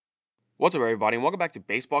What's up, everybody, and welcome back to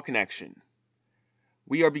Baseball Connection.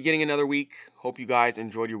 We are beginning another week. Hope you guys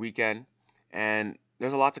enjoyed your weekend, and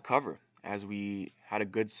there's a lot to cover as we had a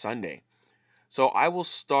good Sunday. So I will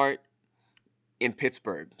start in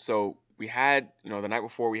Pittsburgh. So we had, the night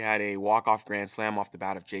before we had a walk-off grand slam off the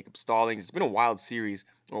bat of Jacob Stallings. It's been a wild series,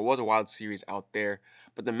 or it was a wild series out there,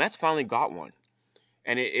 but the Mets finally got one.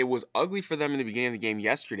 And it was ugly for them in the beginning of the game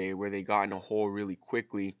yesterday, where they got in a hole really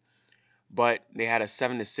quickly, but they had a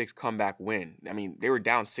 7-6 comeback win. I mean, they were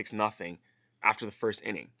down 6-0 after the first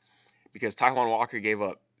inning because Taijuan Walker gave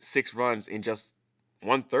up 6 runs in just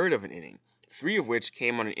 1/3 of an inning, 3 of which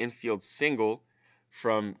came on an infield single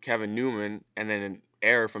from Kevin Newman and then an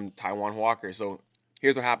error from Taijuan Walker. So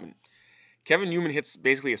here's what happened. Kevin Newman hits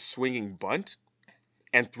basically a swinging bunt,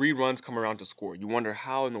 and 3 runs come around to score. You wonder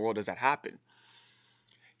how in the world does that happen?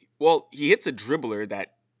 Well, he hits a dribbler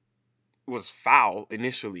that was foul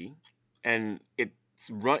initially, and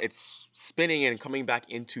it's spinning and coming back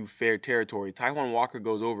into fair territory. Taijuan Walker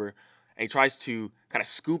goes over and he tries to kind of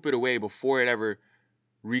scoop it away before it ever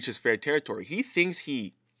reaches fair territory. He thinks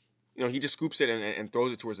he just scoops it and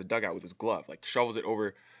throws it towards the dugout with his glove, like shovels it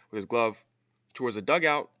over with his glove towards the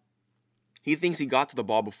dugout. He thinks he got to the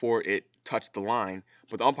ball before it touched the line,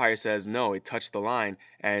 but the umpire says no, it touched the line,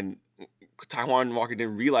 and Taijuan Walker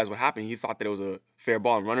didn't realize what happened. He thought that it was a fair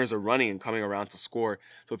ball, and runners are running and coming around to score.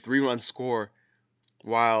 So 3 runs score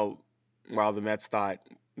while the Mets thought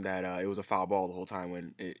that it was a foul ball the whole time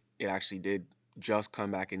when it actually did just come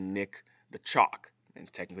back and nick the chalk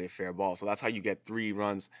and technically a fair ball. So that's how you get 3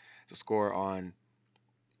 runs to score on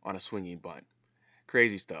a swinging bunt.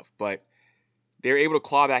 Crazy stuff. But they were able to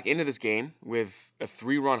claw back into this game with a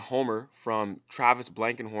 3-run homer from Travis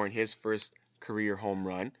Blankenhorn, his first career home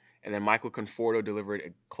run. And then Michael Conforto delivered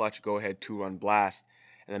a clutch go-ahead 2-run blast.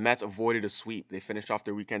 And the Mets avoided a sweep. They finished off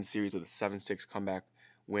their weekend series with a 7-6 comeback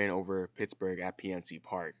win over Pittsburgh at PNC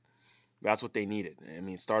Park. That's what they needed. I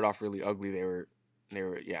mean, it started off really ugly. They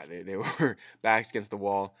were backs against the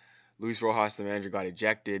wall. Luis Rojas, the manager, got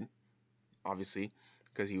ejected, obviously,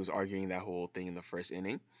 because he was arguing that whole thing in the first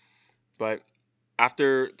inning. But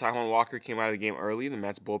after Taijuan Walker came out of the game early, the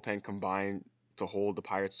Mets bullpen combined to hold the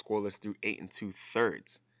Pirates scoreless through 8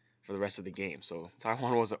 2/3 for the rest of the game. So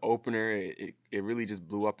Taijuan was an opener. It really just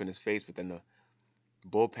blew up in his face, but then the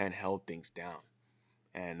bullpen held things down,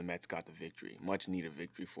 and the Mets got the victory. Much needed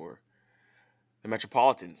victory for the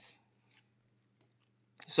Metropolitans.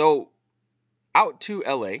 So out to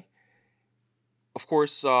LA. Of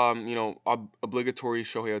course, obligatory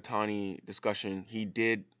Shohei Ohtani discussion. He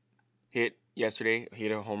did hit yesterday. He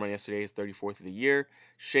hit a home run yesterday, his 34th of the year.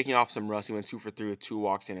 Shaking off some rust, he went 2 for 3 with 2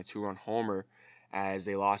 walks and a 2-run homer as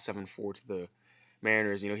they lost 7-4 to the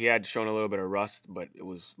Mariners. He had shown a little bit of rust, but it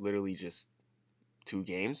was literally just 2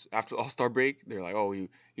 games after the All-Star break. They're like, oh,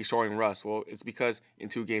 he's showing rust. Well, it's because in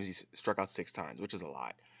 2 games he struck out 6 times, which is a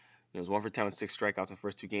lot. It was 1 for 10 with 6 strikeouts in the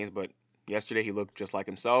first 2 games, but yesterday he looked just like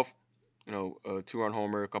himself. A 2-run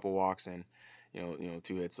homer, a couple walks, and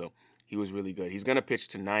 2 hits. So he was really good. He's gonna pitch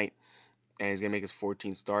tonight, and he's gonna make his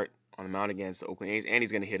 14th start on the mound against the Oakland A's, and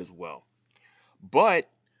he's gonna hit as well. But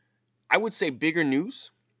I would say in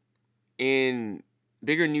in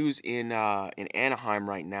Anaheim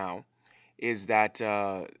right now is that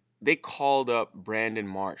they called up Brandon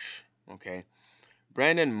Marsh. Okay,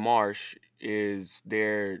 Brandon Marsh is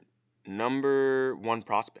their number one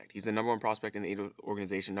prospect. He's the number one prospect in the Angels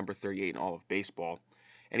organization, number 38 in all of baseball,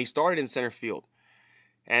 and he started in center field.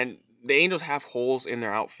 And the Angels have holes in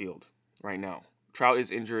their outfield right now. Trout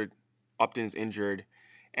is injured, Upton's injured,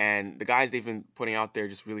 and the guys they've been putting out there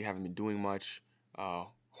just really haven't been doing much. Juan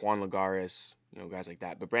Lagares, guys like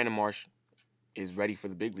that. But Brandon Marsh is ready for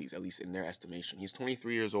the big leagues, at least in their estimation. He's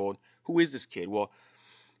 23 years old. Who is this kid? Well,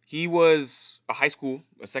 he was a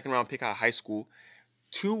second round pick out of high school,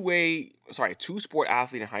 two-sport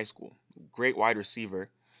athlete in high school, great wide receiver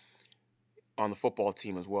on the football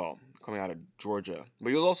team as well, coming out of Georgia. But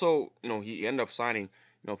he was also, he ended up signing,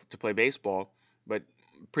 to play baseball, but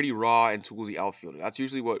pretty raw and toolsy outfielder. That's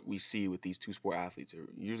usually what we see with these two-sport athletes. They're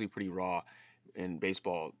usually pretty raw in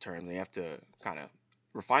baseball terms. They have to kind of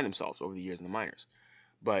refine themselves over the years in the minors.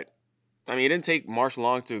 But I mean, it didn't take Marsh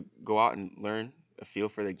long to go out and learn a feel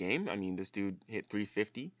for the game. I mean, this dude hit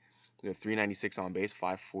 350 with 396 on base,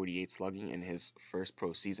 548 slugging in his first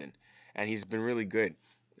pro season, and he's been really good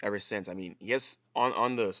ever since. I mean, he has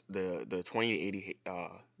on the 20 to 80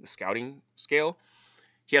 the scouting scale,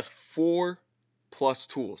 he has four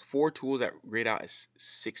tools that grade out as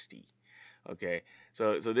 60. Okay,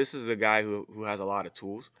 so this is a guy who has a lot of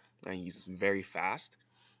tools, and he's very fast.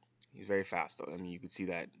 He's very fast, though. I mean, you could see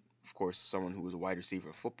that, of course, someone who was a wide receiver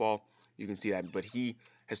in football, you can see that. But he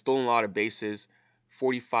has stolen a lot of bases,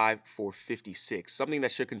 45 for 56, something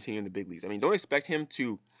that should continue in the big leagues. I mean, don't expect him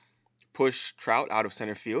to push Trout out of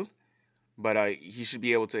center field, but he should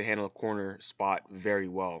be able to handle a corner spot very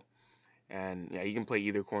well. And yeah, he can play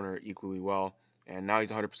either corner equally well. And now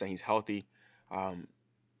he's 100%. He's healthy. Um,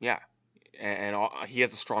 yeah, and he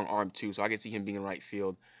has a strong arm too, so I can see him being in right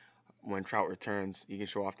field when Trout returns. He can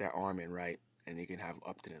show off that arm in right, and they can have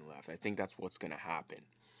Upton in left. I think that's what's going to happen.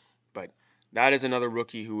 But that is another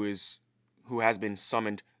rookie who has been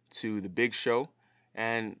summoned to the big show,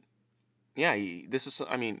 and yeah, this is.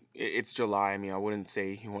 I mean, it's July. I mean, I wouldn't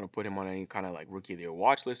say you want to put him on any kind of like rookie of the year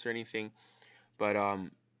watch list or anything, but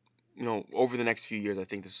over the next few years, I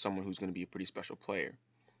think this is someone who's going to be a pretty special player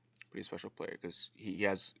because he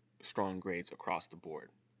has strong grades across the board.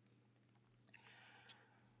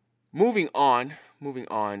 Moving on.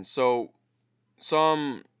 So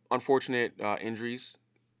some unfortunate injuries.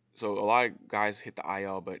 So a lot of guys hit the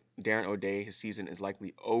IL, but Darren O'Day, his season is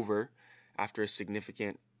likely over after a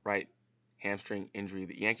significant right hamstring injury.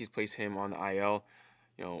 The Yankees placed him on the IL,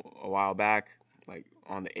 a while back, like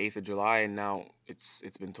on the 8th of July, and now it's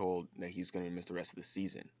been told that he's going to miss the rest of the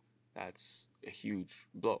season. That's a huge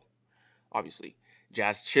blow, obviously.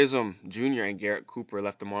 Jazz Chisholm Jr. and Garrett Cooper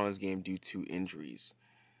left the Marlins game due to injuries.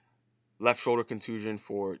 Left shoulder contusion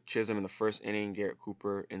for Chisholm in the first inning, Garrett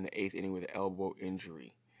Cooper in the 8th inning with an elbow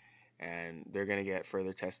injury. And they're going to get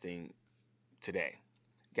further testing today.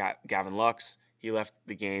 Gavin Lux, he left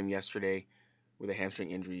the game yesterday with a hamstring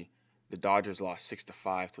injury. The Dodgers lost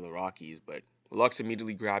 6-5 to the Rockies, but Lux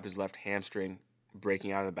immediately grabbed his left hamstring,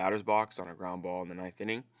 breaking out of the batter's box on a ground ball in the 9th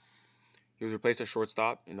inning. He was replaced at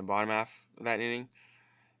shortstop in the bottom half of that inning,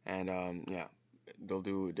 and they'll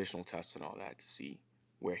do additional tests and all that to see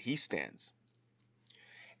where he stands.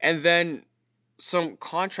 And then some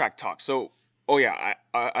contract talk. So, I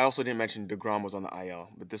also didn't mention DeGrom was on the IL,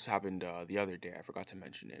 but this happened the other day. I forgot to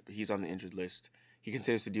mention it, but he's on the injured list. He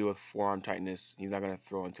continues to deal with forearm tightness. He's not going to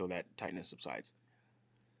throw until that tightness subsides.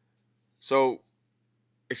 So,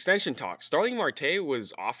 extension talk. Starling Marte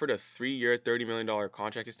was offered a 3-year, $30 million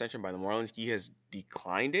contract extension by the Marlins. He has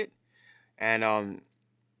declined it. And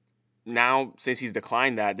now, since he's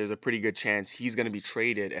declined that, there's a pretty good chance he's going to be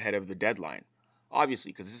traded ahead of the deadline.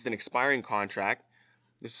 Obviously, because this is an expiring contract.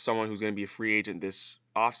 This is someone who's going to be a free agent this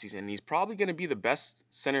offseason, and he's probably going to be the best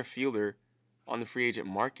center fielder on the free agent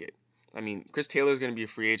market. I mean, Chris Taylor is going to be a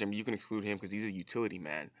free agent, but you can exclude him because he's a utility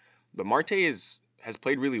man. But Marte has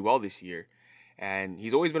played really well this year, and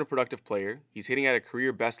he's always been a productive player. He's hitting at a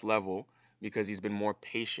career best level because he's been more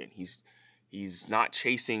patient. He's not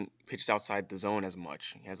chasing pitches outside the zone as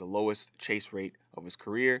much. He has the lowest chase rate of his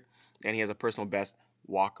career, and he has a personal best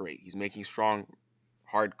walk rate. He's making strong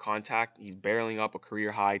hard contact. He's barreling up a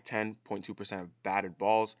career high 10.2% of batted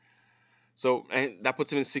balls. So, and that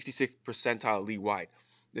puts him in 66th percentile league wide.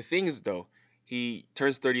 The thing is, though, he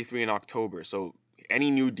turns 33 in October. So,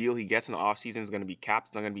 any new deal he gets in the offseason is going to be capped.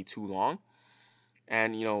 It's not going to be too long.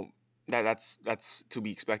 And, that's to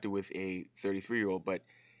be expected with a 33-year-old. But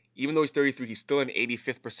even though he's 33, he's still an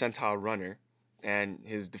 85th percentile runner. And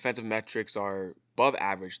his defensive metrics are above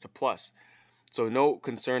average to plus. So no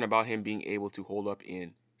concern about him being able to hold up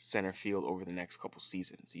in center field over the next couple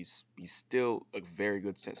seasons. He's still a very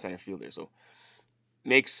good center fielder. So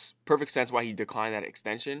makes perfect sense why he declined that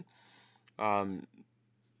extension.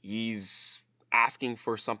 He's asking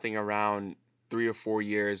for something around 3 or 4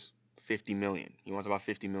 years, $50 million. He wants about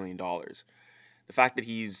 $50 million. The fact that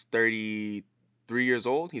he's 33 years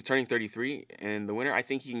old, he's turning 33 in the winter, I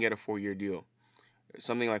think he can get a 4-year deal.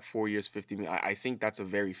 Something like 4 years, $50 million. I think that's a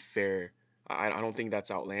very fair. I don't think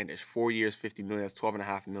that's outlandish. 4 years, $50 million. That's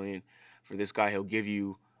 $12.5 million for this guy. He'll give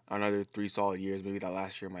you another 3 solid years. Maybe that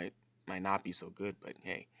last year might not be so good, but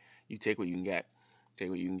hey, you take what you can get. Take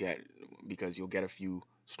what you can get because you'll get a few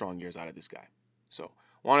strong years out of this guy. So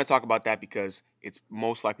I want to talk about that because it's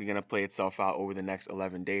most likely going to play itself out over the next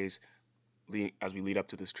 11 days as we lead up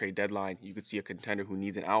to this trade deadline. You could see a contender who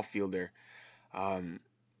needs an outfielder. I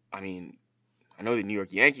mean, I know the New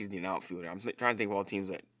York Yankees need an outfielder. I'm trying to think of all teams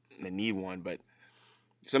that need one, but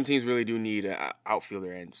some teams really do need an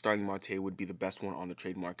outfielder, and Starling Marte would be the best one on the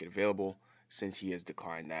trade market available since he has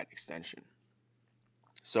declined that extension.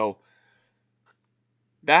 So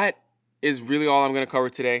that is really all I'm going to cover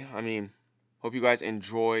today. I mean, hope you guys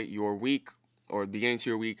enjoy your week or beginning to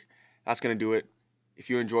your week. That's going to do it.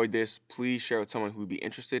 If you enjoyed this, please share with someone who would be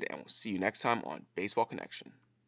interested, and we'll see you next time on Baseball Connection.